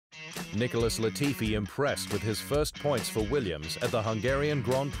Nicholas Latifi impressed with his first points for Williams at the Hungarian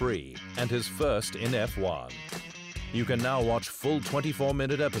Grand Prix and his first in F1. You can now watch full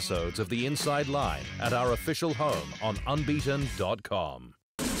 24-minute episodes of The Inside Line at our official home on unbeaten.com.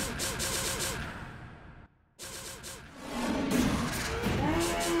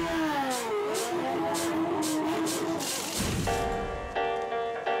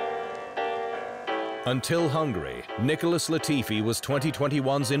 Until Hungary, Nicholas Latifi was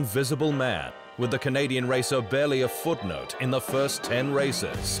 2021's invisible man, with the Canadian racer barely a footnote in the first 10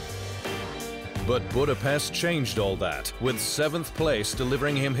 races. But Budapest changed all that, with 7th place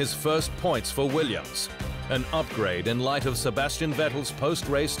delivering him his first points for Williams, an upgrade in light of Sebastian Vettel's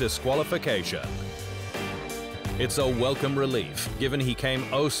post-race disqualification. It's a welcome relief, given he came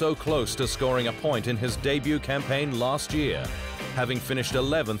oh so close to scoring a point in his debut campaign last year, having finished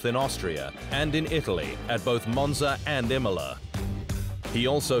 11th in Austria and in Italy at both Monza and Imola. He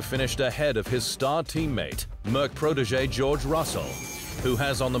also finished ahead of his star teammate, Merc protege George Russell, who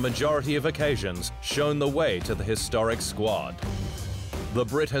has on the majority of occasions shown the way to the historic squad. The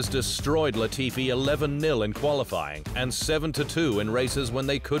Brit has destroyed Latifi 11-0 in qualifying and 7-2 in races when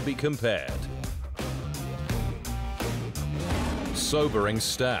they could be compared. Sobering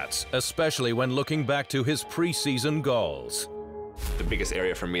stats, especially when looking back to his pre-season goals. The biggest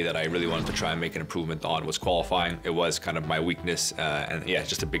area for me that I really wanted to try and make an improvement on was qualifying. It was kind of my weakness, and yeah,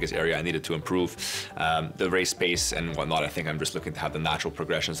 just the biggest area I needed to improve. The race pace and whatnot, I think I'm just looking to have the natural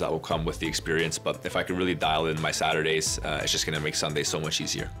progressions that will come with the experience, but if I could really dial in my Saturdays, it's just going to make Sundays so much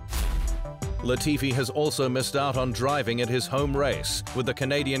easier. Latifi has also missed out on driving at his home race, with the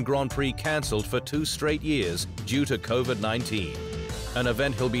Canadian Grand Prix cancelled for 2 straight years due to COVID-19, an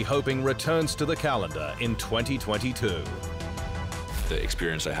event he'll be hoping returns to the calendar in 2022. The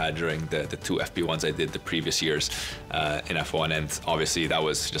experience I had during the 2 FP1s I did the previous years in F1, and obviously that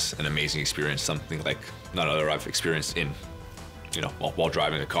was just an amazing experience, something like none other I've experienced in, while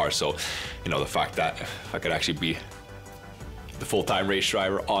driving a car. So, the fact that I could actually be the full-time race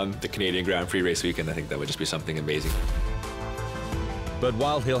driver on the Canadian Grand Prix race weekend, I think that would just be something amazing. But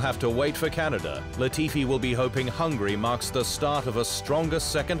while he'll have to wait for Canada, Latifi will be hoping Hungary marks the start of a stronger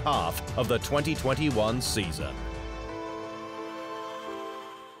second half of the 2021 season.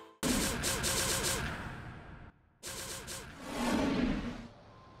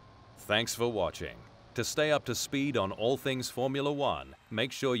 Thanks for watching. To stay up to speed on all things Formula One,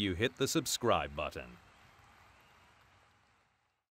 make sure you hit the subscribe button.